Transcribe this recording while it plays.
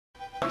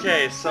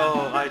Okay,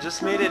 so I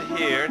just made it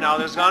here. Now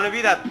there's gonna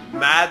be that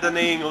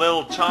maddening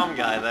little chom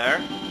guy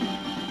there.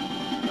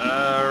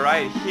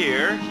 Right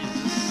here.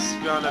 He's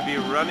just gonna be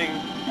running.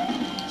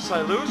 So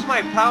I lose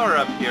my power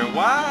up here.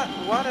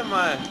 What am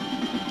I...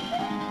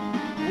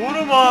 What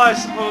am I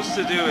supposed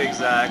to do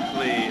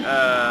exactly?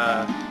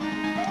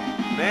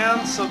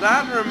 Man, so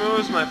that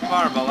removes my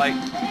power, but like...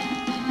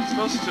 I'm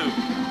supposed to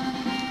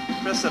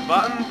press a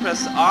button,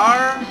 press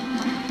R?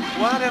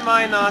 What am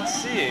I not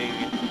seeing?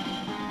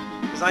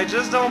 Because I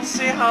just don't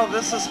see how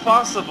this is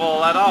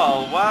possible at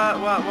all. What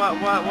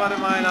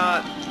am I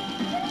not...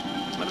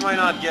 What am I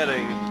not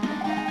getting?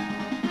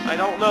 I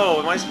don't know.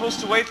 Am I supposed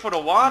to wait for the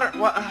water?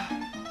 What?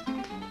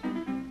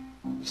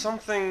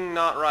 Something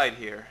not right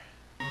here.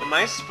 Am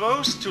I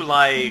supposed to,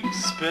 like,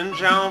 spin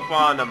jump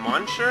on a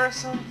muncher or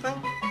something?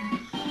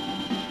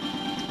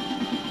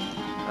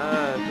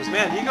 Because,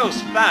 man, he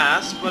goes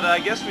fast, but I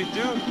guess we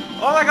do...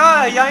 Oh my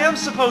god, I am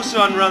supposed to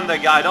unrun the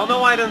guy. Don't know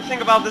why I didn't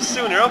think about this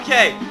sooner.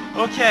 Okay,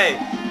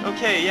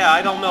 yeah,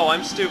 I don't know.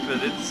 I'm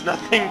stupid. It's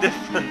nothing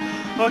different.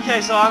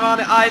 Okay, so I'm on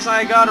the ice.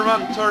 I gotta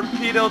run.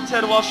 Torpedo,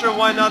 Ted Walsher,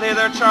 why not? Hey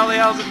there, Charlie,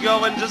 how's it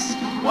going? Just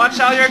watch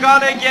out, you're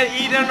gonna get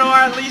eaten, or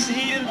at least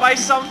eaten by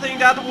something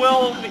that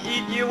will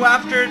eat you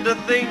after the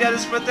thing that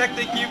is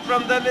protecting you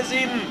from them is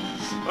eaten.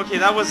 Okay,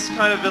 that was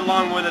kind of a bit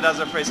long-winded as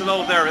a phrase.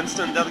 Hello there,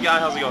 instant death guy,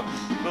 how's it going?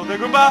 Hello there,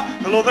 Goomba!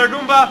 Hello there,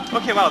 Goomba!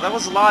 Okay, wow, that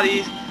was a lot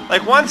easier.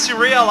 Like, once you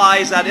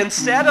realize that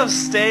instead of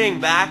staying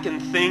back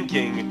and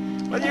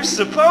thinking, what you're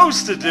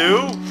supposed to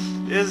do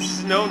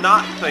is, you know,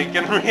 not think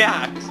and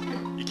react.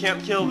 You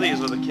can't kill these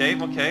with a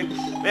cape, okay?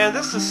 Man,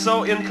 this is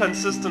so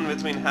inconsistent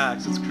between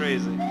hacks, it's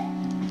crazy.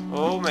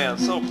 Oh man,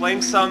 so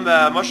playing some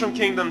Mushroom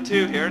Kingdom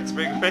 2 here, it's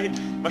pretty great.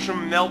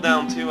 Mushroom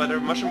Meltdown 2, either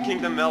Mushroom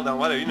Kingdom Meltdown,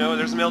 whatever, you know,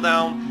 there's a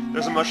Meltdown,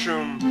 there's a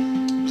mushroom,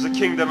 there's a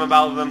kingdom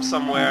about them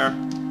somewhere.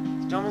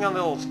 Jumping on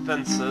little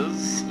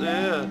fences,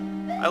 ugh.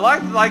 I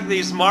like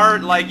these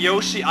like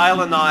Yoshi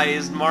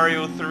Islandized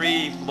Mario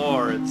 3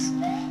 floor, it's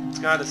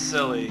kinda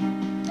silly.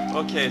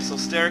 Okay, so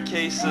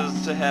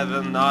staircases to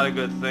heaven, not a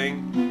good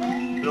thing.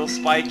 Little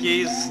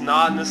spikies,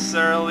 not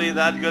necessarily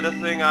that good a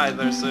thing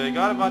either, so you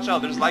gotta watch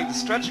out. There's like the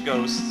stretch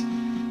ghosts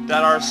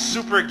that are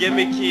super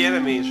gimmicky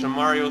enemies from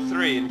Mario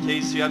 3, in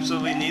case you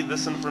absolutely need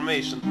this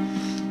information.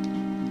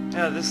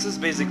 Yeah, this is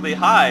basically,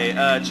 hi,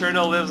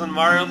 Cherno lives in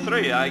Mario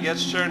 3. I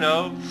guess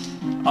Cherno,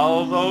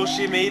 although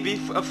she may be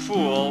a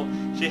fool,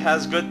 she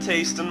has good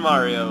taste in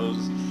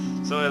Marios.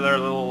 So there,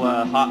 little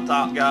hot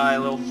top guy,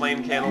 little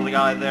flame candle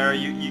guy there,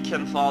 you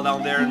can fall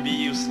down there and be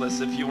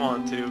useless if you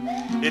want to.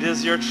 It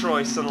is your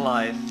choice in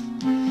life.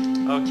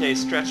 Okay,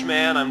 Stretch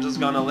Man, I'm just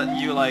gonna let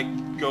you, like,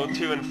 go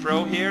to and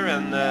fro here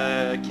and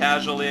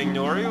casually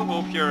ignore you.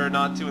 Hope you're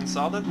not too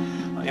insulted.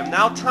 I am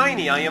now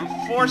tiny. I am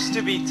forced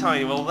to be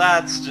tiny. Well,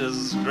 that's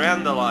just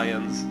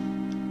Grandelions.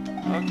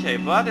 Okay,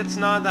 but it's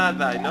not that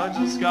bad. You know,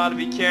 just gotta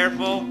be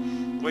careful.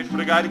 Wait for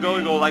the guy to go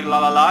like la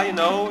la la, you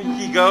know?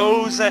 He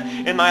goes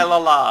and I la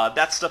la.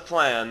 That's the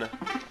plan.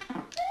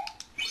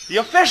 The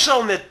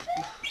official mid...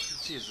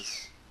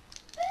 Jesus.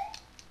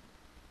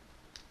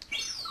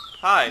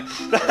 Hi.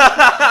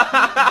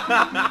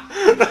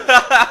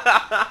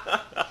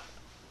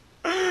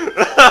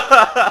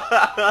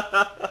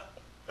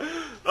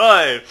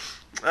 Oi.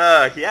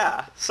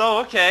 Yeah. So,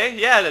 okay.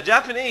 Yeah, the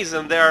Japanese,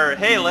 and they're,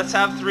 hey, let's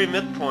have 3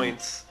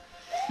 midpoints.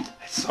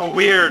 It's so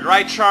weird,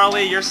 right,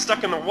 Charlie? You're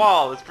stuck in the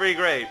wall. It's pretty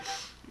great.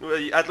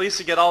 At least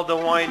you get all the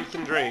wine you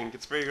can drink.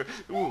 It's pretty great.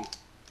 Ooh.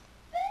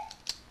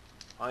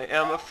 I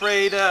am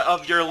afraid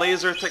of your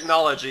laser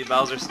technology,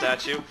 Bowser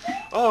statue.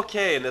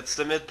 Okay, and it's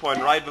the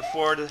midpoint right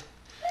before the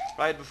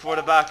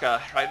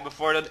Baka, right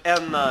before the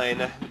N9.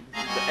 The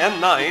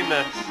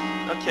N9?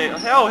 Okay.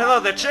 Oh, hello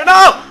there,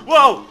 no!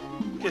 Whoa!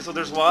 Okay, so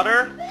there's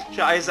water.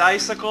 She has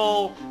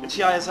icicle, and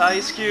she has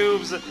ice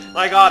cubes. And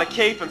I got a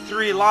cape and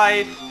 3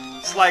 life.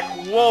 It's like,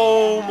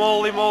 whoa,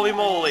 moly, moly,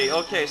 moly.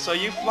 Okay, so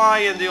you fly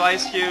and do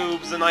ice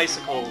cubes and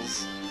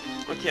icicles.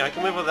 Okay, I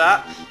can live with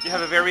that. You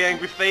have a very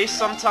angry face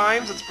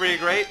sometimes. It's pretty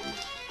great.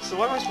 So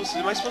what am I supposed to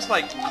do? Am I supposed to,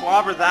 like,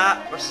 clobber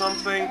that or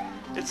something?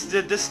 It's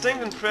the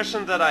distinct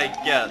impression that I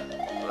get.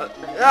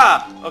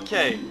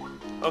 Okay.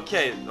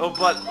 Okay. Oh,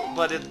 but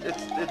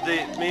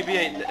maybe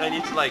I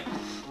need to, like...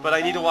 But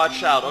I need to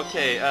watch out.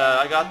 Okay,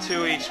 I got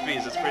 2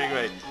 HPs. It's pretty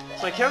great.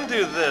 So I can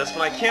do this,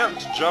 but I can't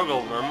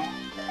juggle them.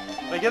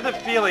 I get the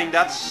feeling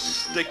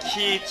that's the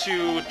key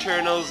to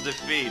Cherno's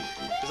defeat.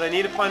 Because I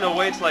need to find a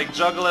way to, like,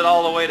 juggle it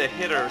all the way to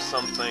hit her or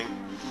something.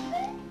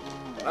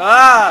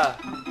 Ah!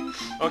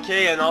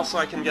 Okay, and also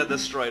I can get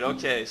destroyed.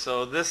 Okay,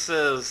 so this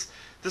was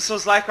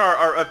like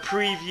a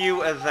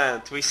preview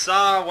event. We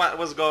saw what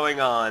was going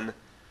on.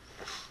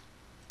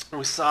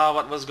 We saw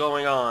what was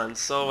going on.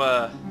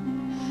 So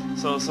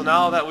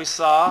now that we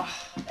saw,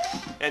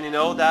 and you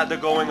know that the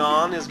going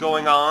on is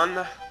going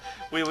on,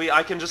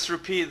 I can just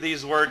repeat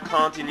these words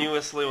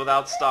continuously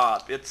without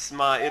stop. It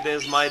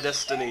is my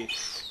destiny.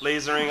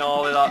 Lasering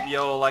all it up,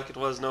 yo, like it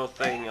was no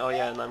thing. Oh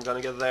yeah, and I'm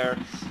gonna get there.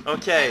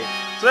 Okay,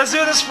 so let's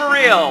do this for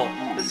real.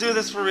 Let's do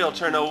this for real,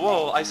 Cherno.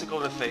 Whoa, icicle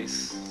in the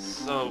face.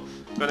 So,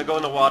 I'm gonna go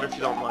in the water if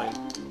you don't mind.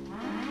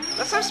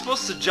 Unless I'm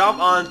supposed to jump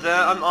on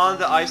I'm on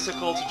the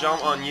icicle to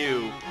jump on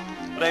you.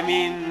 But I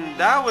mean,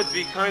 that would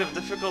be kind of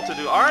difficult to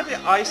do. Are the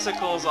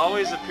icicles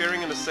always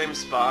appearing in the same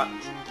spot?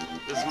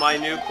 Is my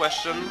new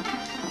question.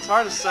 It's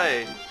hard to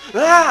say.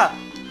 Ah!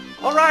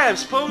 Alright, I'm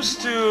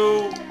supposed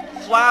to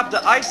flap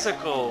the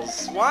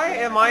icicles. Why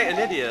am I an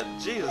idiot?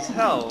 Jesus,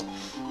 hell.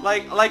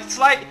 It's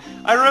like,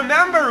 I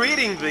remember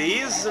reading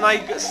these, and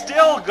I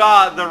still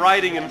got the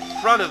writing in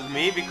front of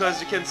me, because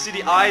you can see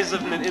the eyes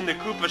in the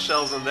Koopa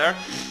shells in there.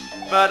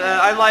 But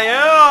I'm like,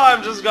 oh,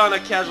 I'm just gonna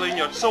casually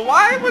ignore. So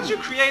why would you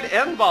create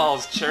end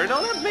balls,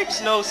 Cherno? That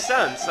makes no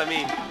sense. I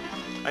mean,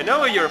 I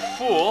know you're a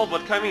fool,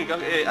 but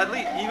at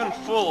least even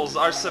fools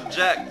are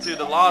subject to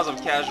the laws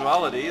of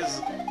casualities.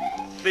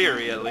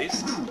 Theory, at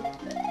least.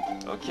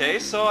 Okay,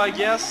 so I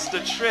guess the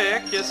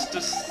trick is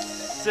to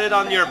sit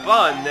on your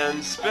bun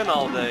and spin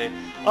all day.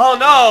 Oh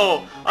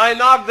no! I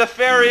knocked the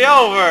fairy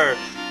over!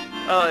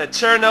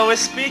 Cherno is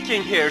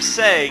speaking here,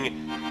 saying,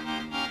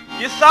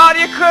 "You thought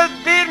you could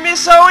beat me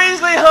so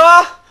easily,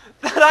 huh?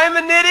 That I'm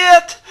an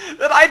idiot?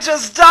 That I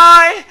just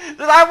die?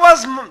 That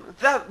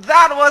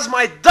was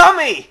my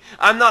dummy!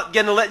 I'm not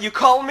gonna let you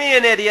call me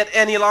an idiot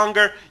any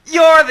longer.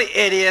 You're the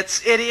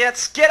idiots!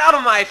 Get out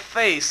of my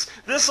face!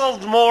 This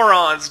old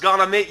moron's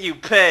gonna make you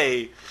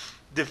pay!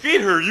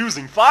 Defeat her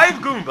using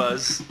 5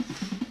 Goombas."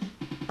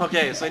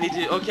 Okay, so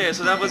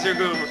so that was your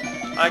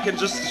Goomba. I can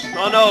just...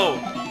 Oh no!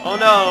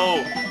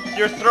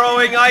 You're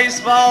throwing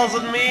ice balls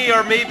at me,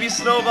 or maybe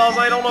snowballs,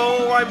 I don't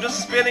know. I'm just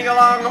spinning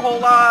along a whole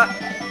lot.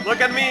 Look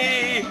at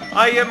me!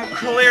 I am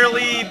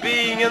clearly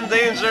being in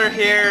danger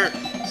here.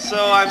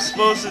 So I'm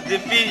supposed to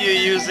defeat you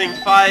using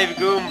 5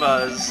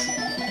 Goombas.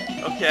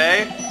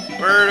 Okay,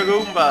 where are the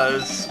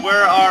Goombas?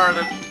 Where are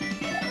the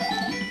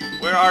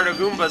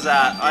Goombas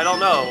at? I don't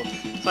know.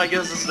 So I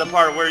guess this is the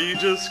part where you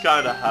just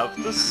kinda have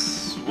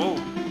this. Whoa.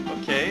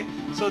 Okay,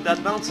 so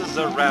that bounces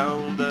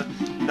around.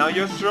 Now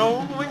you're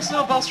throwing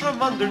snowballs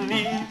from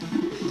underneath,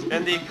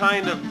 and they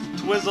kind of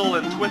twizzle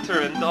and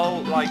twitter and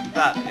all like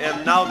that.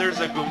 And now there's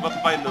a Goomba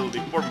finally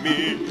for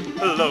me.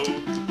 Hello.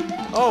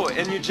 Oh,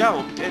 and you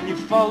jump, and you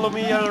follow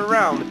me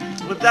around.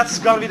 Well, if that's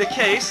gonna be the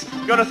case,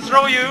 I'm gonna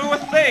throw you a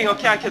thing.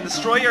 Okay, I can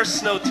destroy your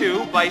snow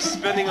too by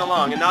spinning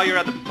along. And now you're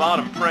at the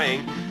bottom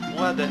praying,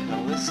 what the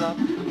hell is up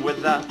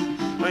with that? I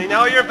mean,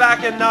 now you're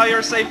back and now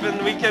you're safe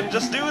and we can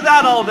just do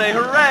that all day.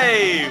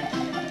 Hooray!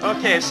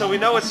 Okay, so we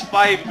know it's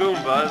 5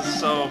 Goombas,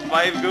 so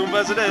 5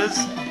 Goombas it is.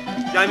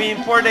 I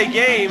mean, for the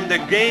game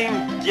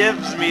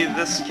gives me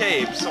this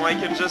cape, so I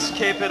can just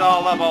cape it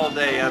all up all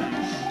day and,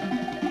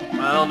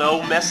 I don't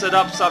know, mess it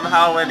up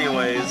somehow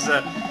anyways.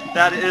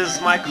 That is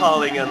my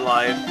calling in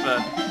life.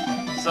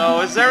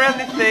 So, is there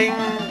anything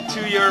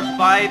to your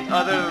fight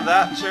other than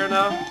that,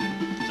 Cherno?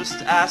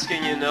 Just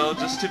asking, you know,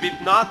 just to be,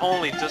 not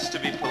only just to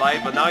be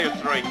polite, but now you're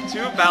throwing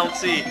 2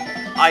 bouncy,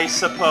 I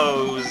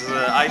suppose.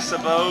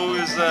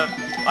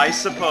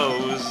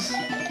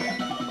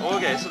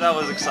 Okay, so that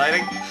was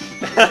exciting.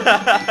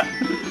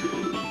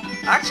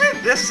 Actually,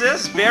 this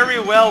is very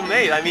well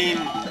made. I mean,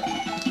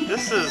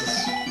 this is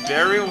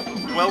very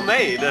well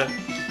made.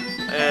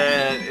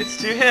 It's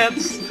 2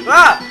 hits.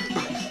 Ah!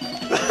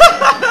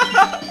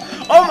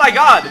 Oh my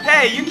god!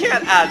 Hey, you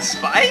can't add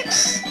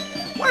spikes!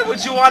 Why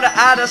would you want to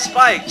add a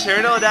spike,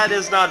 Cherno? That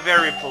is not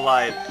very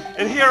polite.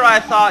 And here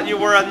I thought you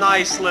were a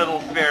nice little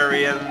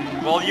fairy, and,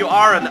 well, you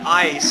are an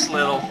ice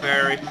little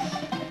fairy.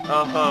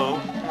 Oh,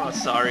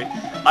 sorry.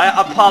 I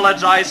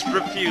apologize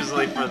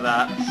profusely for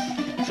that.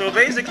 So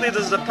basically,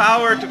 there's the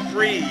power to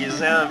freeze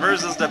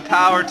versus the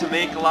power to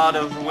make a lot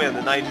of wind,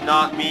 and I do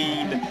not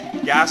mean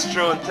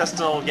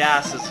gastrointestinal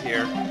gases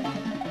here.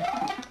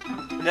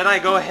 And then I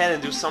go ahead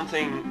and do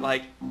something,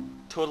 like,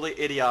 totally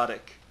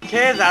idiotic.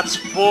 Okay, that's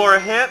 4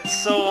 hits,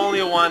 so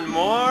only 1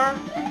 more.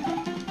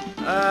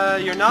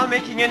 You're not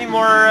making any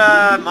more,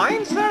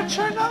 mines there,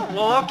 Cherno?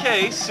 Well,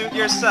 okay, suit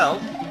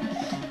yourself.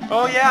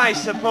 Oh yeah, I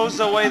suppose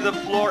the way the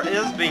floor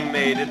is being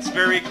made, it's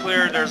very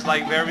clear there's,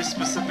 like, very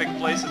specific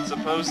place it's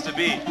supposed to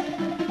be.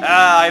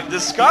 I've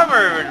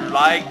discovered,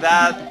 like,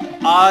 that,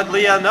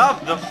 oddly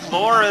enough, the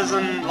floor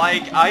isn't,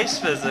 like, ice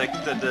physics,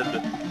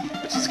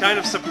 which is kind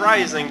of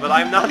surprising, but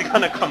I'm not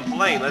gonna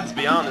complain, let's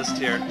be honest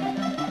here.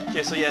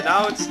 Okay, so yeah,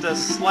 now it's the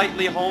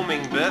slightly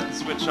homing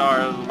bits, which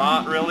are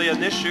not really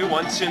an issue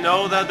once you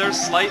know that they're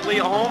slightly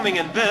homing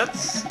in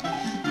bits.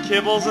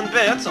 Kibbles and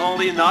bits,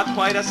 only not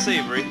quite as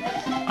savory.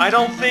 I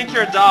don't think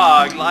your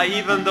dog, like,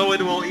 even though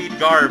it will eat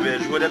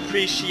garbage, would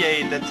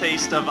appreciate the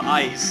taste of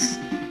ice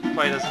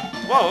quite as...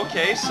 Whoa,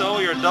 okay, so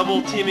you're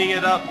double teaming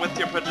it up with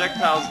your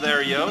projectiles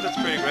there, yo, that's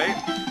pretty great.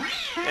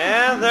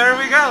 And there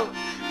we go!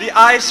 The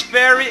ice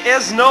fairy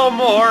is no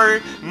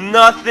more,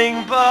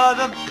 nothing but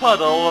a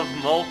puddle of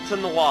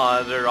molten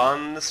water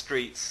on the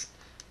streets.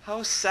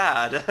 How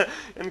sad,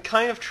 and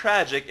kind of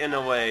tragic in a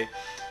way.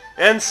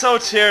 And so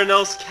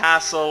Cherno's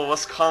castle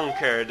was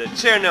conquered.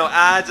 Cherno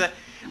adds,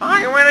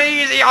 I went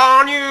easy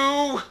on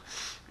you!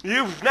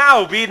 You've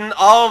now beaten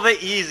all the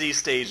easy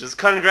stages.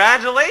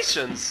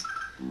 Congratulations!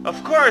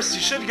 Of course,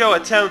 you should go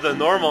attempt the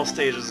normal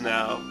stages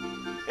now.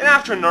 And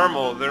after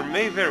normal, there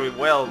may very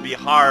well be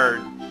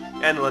hard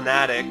And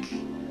Lunatic.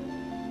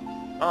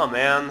 Oh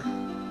man,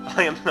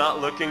 I am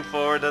not looking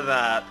forward to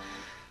that.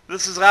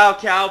 This is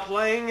raocow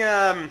playing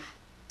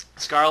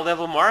Scarlet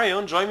Devil Mario,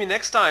 and join me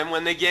next time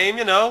when the game,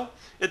 you know,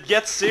 it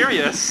gets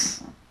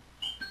serious.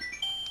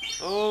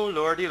 Oh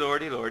lordy,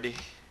 lordy, lordy.